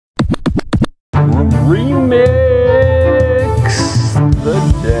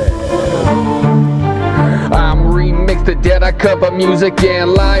cup of music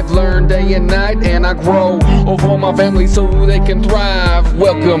and life. Learn day and night, and I grow for my family so they can thrive.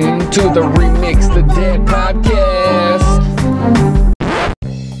 Welcome to the Remix the Dead podcast.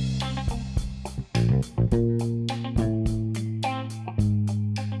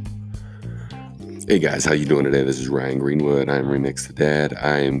 Hey guys, how you doing today? This is Ryan Greenwood. I'm Remix the Dad.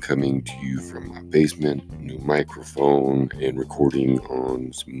 I am coming to you from my basement, new microphone, and recording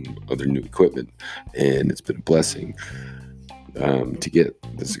on some other new equipment. And it's been a blessing to get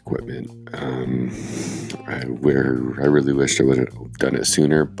this equipment. I really wished I would have done it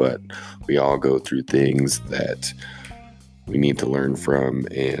sooner, but we all go through things that we need to learn from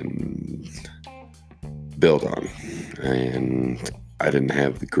and build on. And I didn't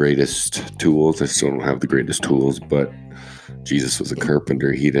have the greatest tools. I still don't have the greatest tools, but Jesus was a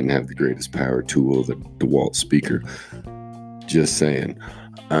carpenter. He didn't have the greatest power tool, the DeWalt speaker. Just saying.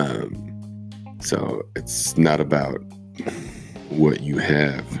 So it's not about what you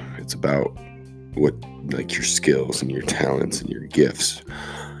have. It's about what, like, your skills and your talents and your gifts.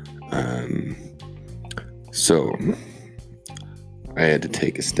 So I had to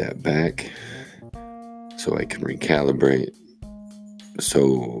take a step back so I can recalibrate,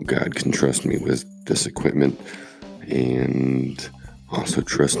 so God can trust me with this equipment and also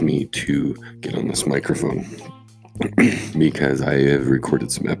trust me to get on this microphone. Because I have recorded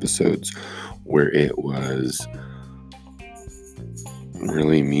some episodes where it was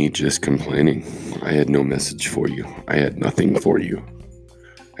really me just complaining. I had no message for you. I had nothing for you.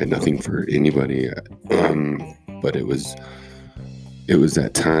 I had nothing for anybody. But it was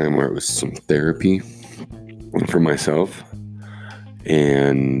that time where it was some therapy for myself.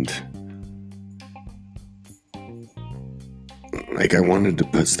 And like, I wanted to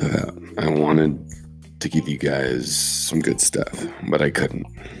put stuff out. I wanted to give you guys some good stuff, but I couldn't.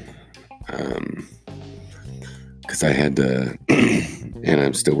 Because I had to, and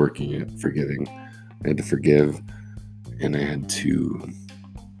I'm still working at forgiving. I had to forgive, and I had to,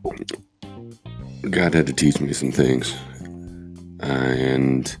 God had to teach me some things.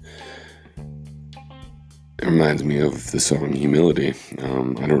 And it reminds me of the song Humility. I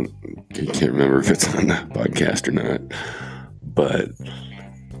can't remember if it's on the podcast or not, but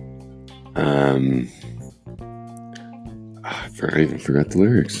I even forgot the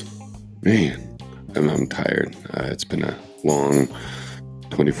lyrics. Man, I'm tired. It's been a long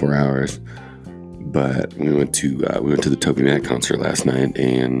 24 hours, but we went to the Toby Mac concert last night,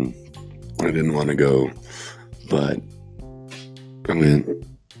 and I didn't want to go, but I went.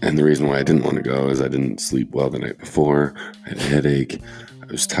 And the reason why I didn't want to go is I didn't sleep well the night before. I had a headache. I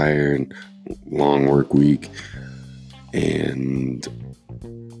was tired. Long work week. And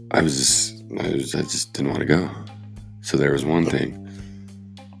I just didn't want to go. So there was one thing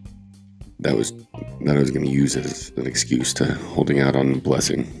that I was going to use as an excuse to holding out on the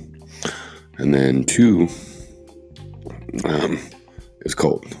blessing. And then two, it was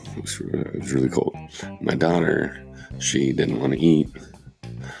cold. It was really cold. My daughter, she didn't want to eat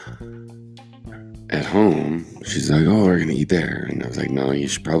at home. She's like, oh, we're gonna eat there. And I was like, no, you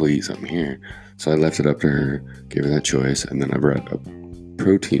should probably eat something here. So I left it up to her, gave her that choice, and then I brought a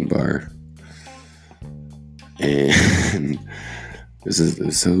protein bar. And it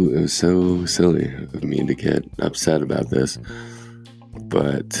was so silly of me to get upset about this.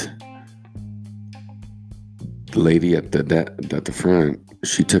 But the lady at the front,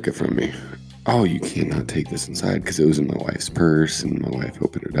 she took it from me. Oh, you cannot take this inside, because it was in my wife's purse, and my wife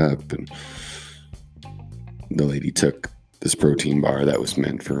opened it up, and the lady took this protein bar that was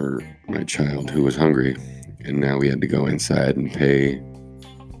meant for my child who was hungry, and now we had to go inside and pay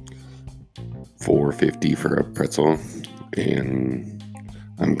 $4.50 for a pretzel, and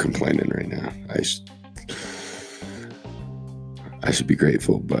I'm complaining right now. I should be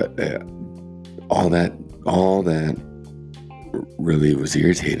grateful, but all that really was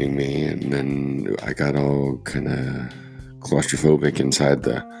irritating me, and then I got all kind of claustrophobic inside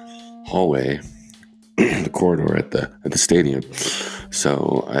the hallway, the corridor at the stadium.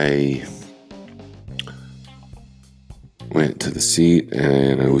 So I went to the seat,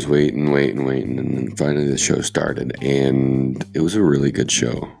 and I was waiting, and then finally the show started, and it was a really good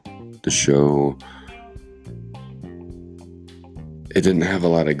show. The show, it didn't have a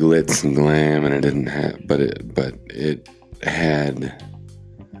lot of glitz and glam, and but it had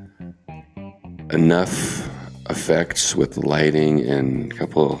enough effects with the lighting and a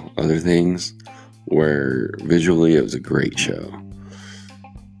couple other things where visually it was a great show.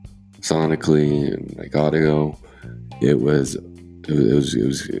 Sonically, like audio, it was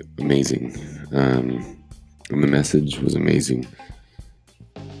amazing. And the message was amazing.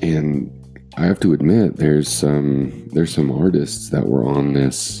 And I have to admit, there's some artists that were on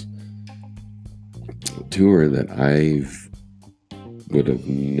this tour that I would have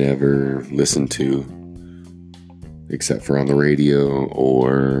never listened to except for on the radio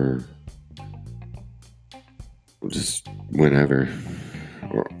or just whenever,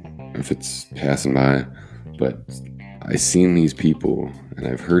 or if it's passing by. But I've seen these people and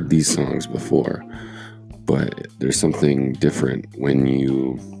I've heard these songs before, but there's something different when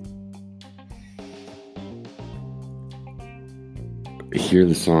you hear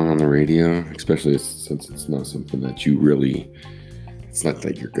the song on the radio, especially since it's not something that you really, it's not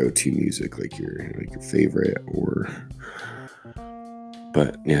like your go-to music, like your favorite,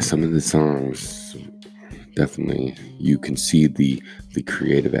 but yeah, some of the songs definitely, you can see the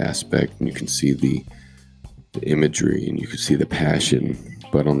creative aspect, and you can see the imagery, and you can see the passion.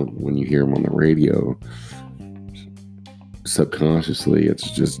 But when you hear them on the radio, subconsciously, it's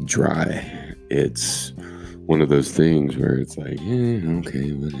just dry. It's one of those things where it's like,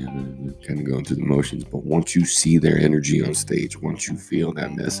 okay, whatever, kind of going through the motions. But once you see their energy on stage, once you feel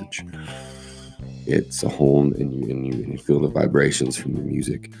that message, it's a whole, and you feel the vibrations from the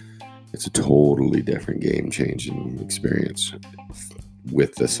music. It's a totally different game-changing experience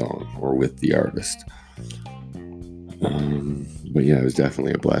with the song or with the artist. But yeah, it was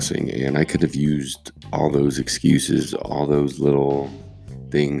definitely a blessing, and I could have used all those excuses, all those little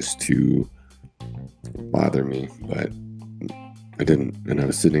things to bother me, but I didn't. And I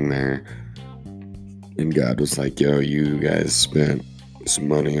was sitting there, and God was like, yo, you guys spent some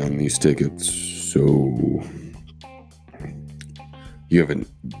money on these tickets, so you haven't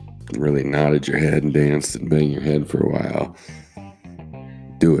really nodded your head and danced and banged your head for a while.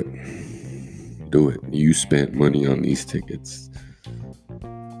 Do it. You spent money on these tickets.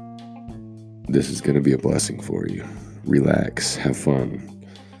 This is going to be a blessing for you. Relax, have fun.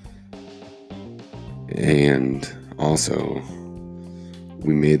 And also,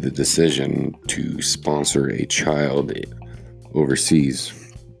 we made the decision to sponsor a child overseas.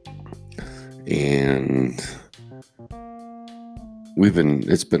 And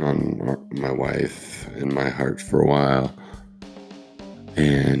it's been on my wife and my heart for a while.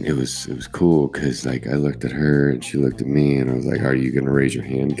 And it was cool because, like, I looked at her and she looked at me, and I was like, are you going to raise your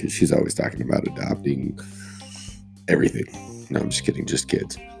hand? Because she's always talking about adopting everything. No, I'm just kidding, just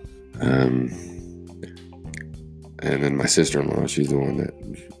kids. And then my sister-in-law, she's the one that,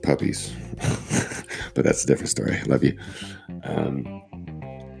 puppies. But that's a different story. I love you.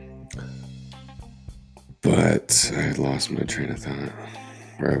 But I had lost my train of thought,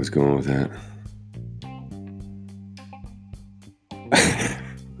 where I was going with that. I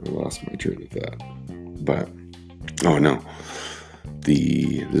lost my train of thought. But, oh no.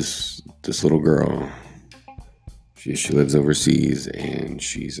 This little girl, she lives overseas, and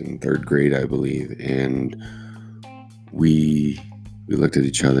she's in 3rd grade, I believe. And we looked at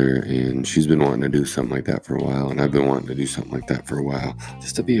each other, and she's been wanting to do something like that for a while, and I've been wanting to do something like that for a while,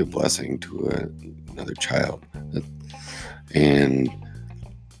 just to be a blessing to another child. And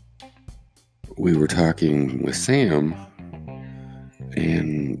we were talking with Sam,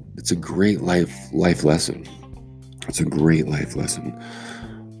 and it's a great life lesson. It's a great life lesson,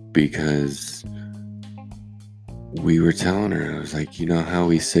 because we were telling her, I was like, you know how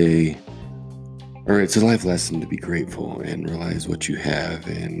we say, or it's a life lesson to be grateful and realize what you have,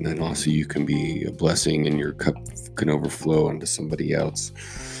 and then also you can be a blessing, and your cup can overflow onto somebody else.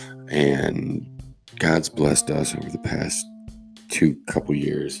 And God's blessed us over the past couple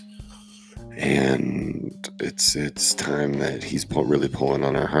years, and it's time that He's really pulling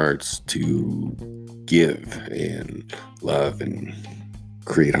on our hearts to give and love and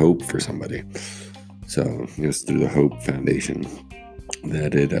create hope for somebody. So it was through the Hope Foundation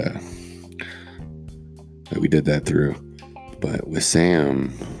that that we did that through. But with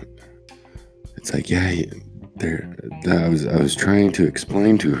Sam, it's like, yeah, I was trying to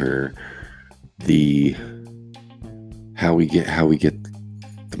explain to her how we get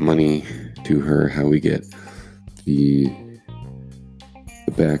the money to her, how we get the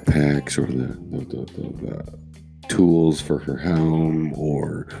backpacks or the tools for her home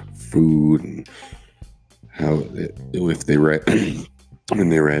or food, and how if they write when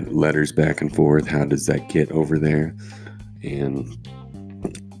they read letters back and forth, how does that get over there? And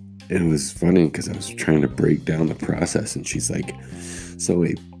it was funny because I was trying to break down the process, and she's like, so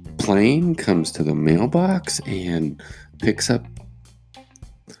a plane comes to the mailbox and picks up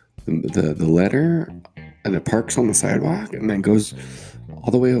the letter, and it parks on the sidewalk and then goes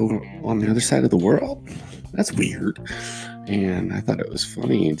all the way over on the other side of the world? That's weird. And I thought it was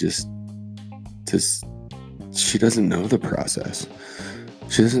funny, just she doesn't know the process.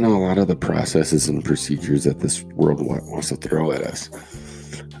 She doesn't know a lot of the processes and procedures that this world wants to throw at us.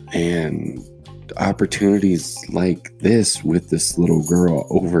 And opportunities like this with this little girl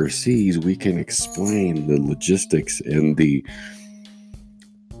overseas, we can explain the logistics and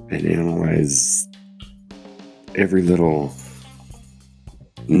analyze every little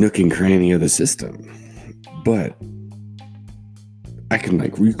nook and cranny of the system. But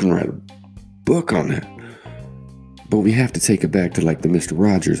you can write a book on that. But we have to take it back to like the Mr.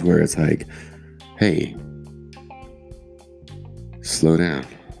 Rogers, where it's like, hey, slow down,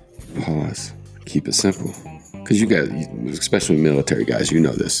 pause, keep it simple. Because you guys, especially military guys, you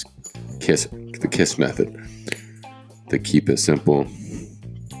know this. The KISS method. The keep it simple.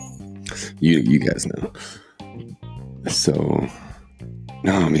 You guys know. So,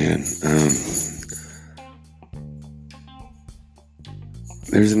 no, man.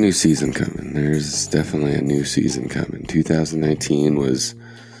 There's a new season coming. There's definitely a new season coming. 2019 was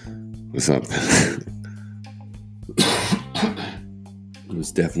something. It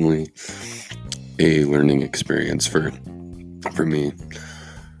was definitely a learning experience for me.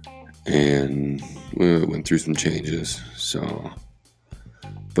 And we went through some changes.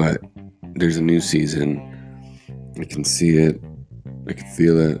 But there's a new season. I can see it. I can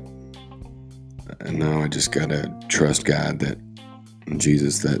feel it. And now I just gotta trust God that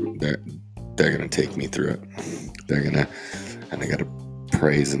Jesus, that they're gonna take me through it. And I gotta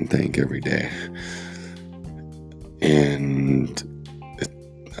praise and thank every day. And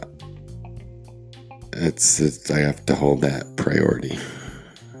I have to hold that priority,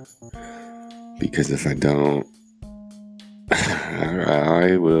 because if I don't,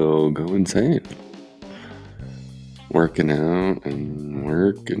 I will go insane. Working out and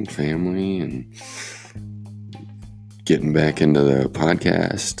work and family and getting back into the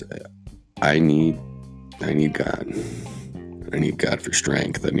podcast. I need God. I need God for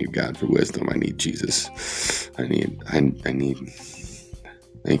strength. I need God for wisdom. I need Jesus. I need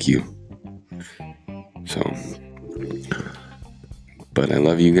thank you. So, but I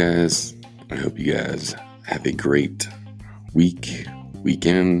love you guys. I hope you guys have a great week,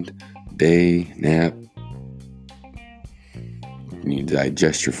 weekend, day, nap. You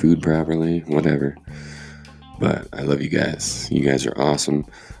digest your food properly, whatever. But I love you guys. You guys are awesome.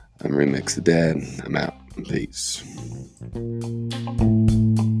 I'm Remix the Dad. I'm out. Peace.